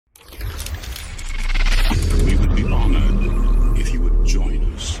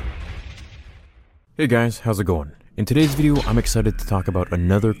Hey guys, how's it going? In today's video, I'm excited to talk about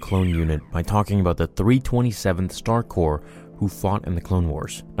another clone unit by talking about the 327th Star Corps who fought in the Clone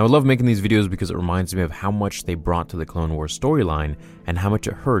Wars. Now, I love making these videos because it reminds me of how much they brought to the Clone Wars storyline and how much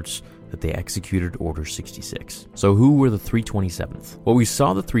it hurts that they executed Order 66. So who were the 327th? Well, we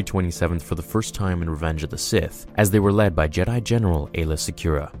saw the 327th for the first time in Revenge of the Sith, as they were led by Jedi General Aayla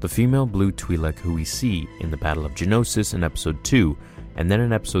Secura, the female blue Twi'lek who we see in the Battle of Geonosis in Episode 2, and then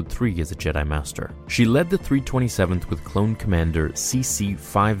in Episode 3 as a Jedi Master. She led the 327th with Clone Commander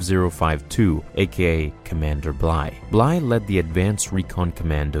CC-5052, aka Commander Bly. Bly led the Advanced Recon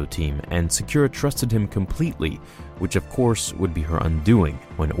Commando team, and Secura trusted him completely, which of course would be her undoing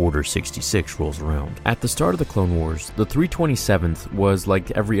when Order 66 rolls around. At the start of the Clone Wars, the 327th was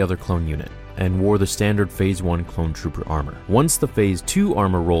like every other clone unit, and wore the standard Phase 1 Clone Trooper armor. Once the Phase 2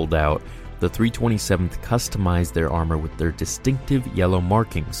 armor rolled out, the 327th customized their armor with their distinctive yellow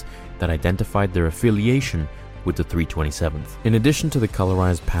markings that identified their affiliation with the 327th. In addition to the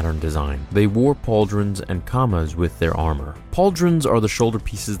colorized pattern design, they wore pauldrons and commas with their armor. Pauldrons are the shoulder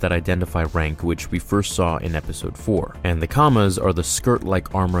pieces that identify rank, which we first saw in Episode 4, and the commas are the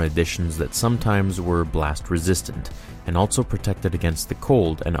skirt-like armor additions that sometimes were blast resistant, and also protected against the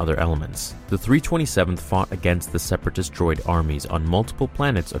cold and other elements. The 327th fought against the Separatist droid armies on multiple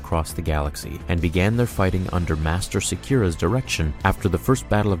planets across the galaxy, and began their fighting under Master Secura's direction after the first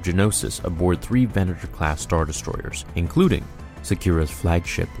Battle of Geonosis aboard 3 Venator-class Star Destroyers, including Secura's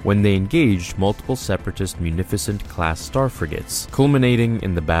flagship, when they engaged multiple Separatist Munificent-class star frigates, culminating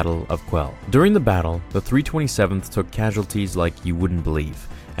in the Battle of Quell. During the battle, the 327th took casualties like you wouldn't believe,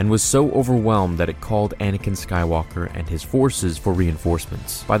 and was so overwhelmed that it called Anakin Skywalker and his forces for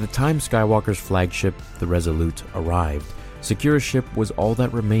reinforcements. By the time Skywalker's flagship, the Resolute, arrived, Secura's ship was all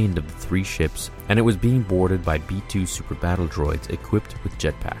that remained of the 3 ships, and it was being boarded by B-2 super battle droids equipped with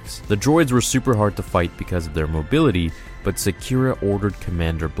jetpacks. The droids were super hard to fight because of their mobility, but Secura ordered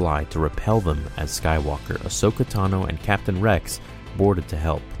Commander Bly to repel them as Skywalker, Ahsoka Tano, and Captain Rex boarded to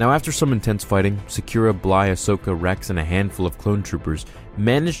help. Now, after some intense fighting, Secura, Bly, Ahsoka, Rex, and a handful of clone troopers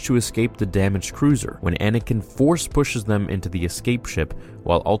managed to escape the damaged cruiser when Anakin force pushes them into the escape ship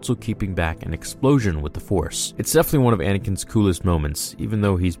while also keeping back an explosion with the Force. It's definitely one of Anakin's coolest moments, even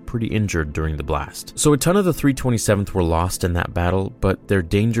though he's pretty injured during the blast. So a ton of the 327th were lost in that battle, but their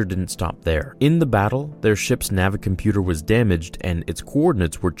danger didn't stop there. In the battle, their ship's navicomputer was damaged and its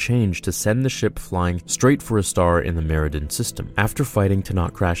coordinates were changed to send the ship flying straight for a star in the Meridian system. After fighting to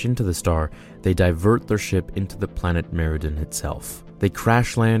not crash into the star, they divert their ship into the planet Meridian itself. They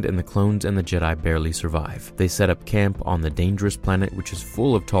crash land and the clones and the Jedi barely survive. They set up camp on the dangerous planet, which is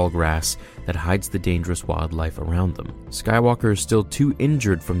full of tall grass that hides the dangerous wildlife around them. Skywalker is still too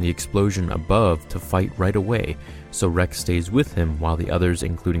injured from the explosion above to fight right away, so Rex stays with him while the others,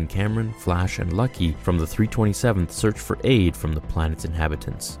 including Cameron, Flash, and Lucky from the 327th, search for aid from the planet's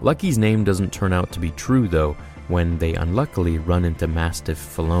inhabitants. Lucky's name doesn't turn out to be true though, when they unluckily run into Mastiff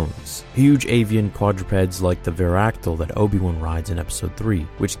Phalones, huge avian quadrupeds like the Varactyl that Obi-Wan rides in Episode 3,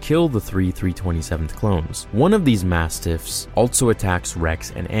 which kill the 327th clones. One of these Mastiffs also attacks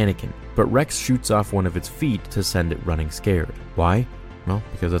Rex and Anakin, but Rex shoots off one of its feet to send it running scared. Why? Well,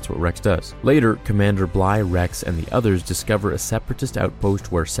 because that's what Rex does. Later, Commander Bly, Rex, and the others discover a Separatist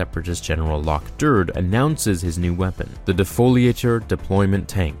outpost where Separatist General Lok Durd announces his new weapon, the Defoliator Deployment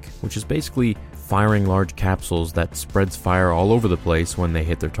Tank, which is basically firing large capsules that spreads fire all over the place when they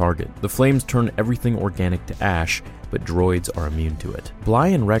hit their target. The flames turn everything organic to ash, but droids are immune to it. Bly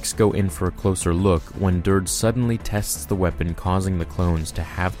and Rex go in for a closer look when Durd suddenly tests the weapon, causing the clones to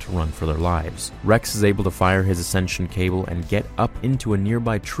have to run for their lives. Rex is able to fire his ascension cable and get up into a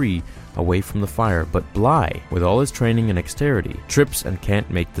nearby tree away from the fire, but Bly, with all his training and dexterity, trips and can't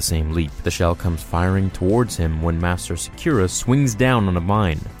make the same leap. The shell comes firing towards him when Master Secura swings down on a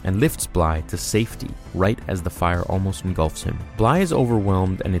mine and lifts Bly to safety right as the fire almost engulfs him. Bly is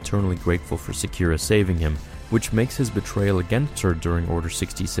overwhelmed and eternally grateful for Secura saving him, which makes his betrayal against her during Order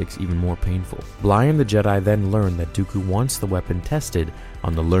 66 even more painful. Bly and the Jedi then learn that Dooku wants the weapon tested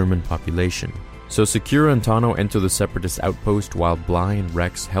on the Lurman population. So Secura and Tano enter the Separatist outpost while Bly and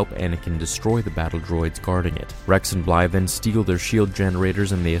Rex help Anakin destroy the battle droids guarding it. Rex and Bly then steal their shield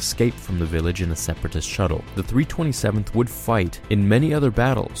generators and they escape from the village in a Separatist shuttle. The 327th would fight in many other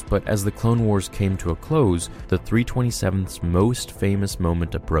battles, but as the Clone Wars came to a close, the 327th's most famous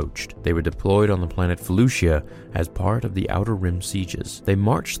moment approached. They were deployed on the planet Felucia as part of the Outer Rim sieges. They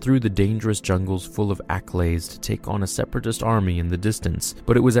marched through the dangerous jungles full of Acklays to take on a Separatist army in the distance,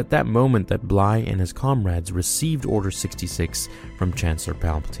 but it was at that moment that Bly Jedi and his comrades received Order 66 from Chancellor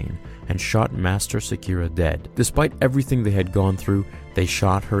Palpatine and shot Master Sakira dead. Despite everything they had gone through, they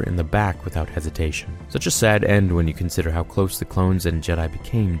shot her in the back without hesitation. Such a sad end when you consider how close the clones and Jedi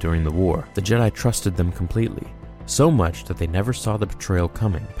became during the war. The Jedi trusted them completely. So much that they never saw the betrayal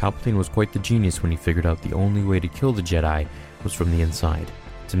coming. Palpatine was quite the genius when he figured out the only way to kill the Jedi was from the inside,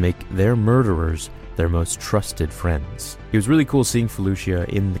 to make their murderers their most trusted friends. It was really cool seeing Felucia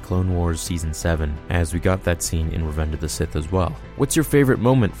in the Clone Wars Season 7, as we got that scene in Revenge of the Sith as well. What's your favorite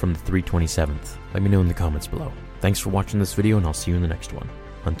moment from the 327th? Let me know in the comments below. Thanks for watching this video, and I'll see you in the next one.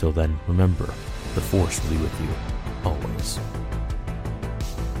 Until then, remember, the Force will be with you, always.